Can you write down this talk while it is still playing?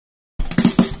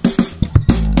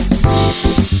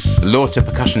The Loota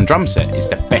Percussion drum set is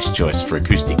the best choice for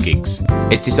acoustic gigs.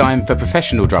 It's designed for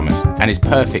professional drummers and is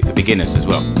perfect for beginners as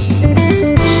well.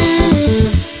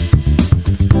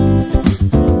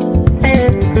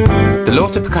 The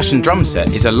Loota Percussion drum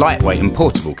set is a lightweight and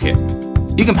portable kit.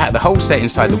 You can pack the whole set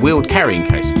inside the wheeled carrying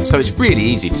case, so it's really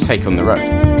easy to take on the road.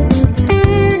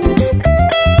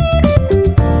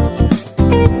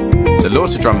 The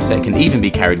Loota drum set can even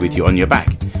be carried with you on your back,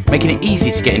 making it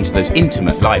easy to get into those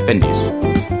intimate live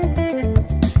venues.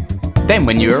 Then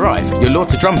when you arrive, your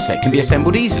Loota drum set can be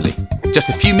assembled easily. Just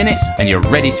a few minutes and you're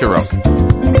ready to rock.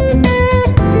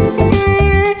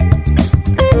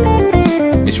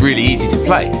 It's really easy to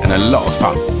play and a lot of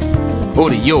fun.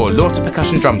 Order your Loota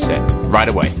Percussion drum set right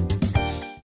away.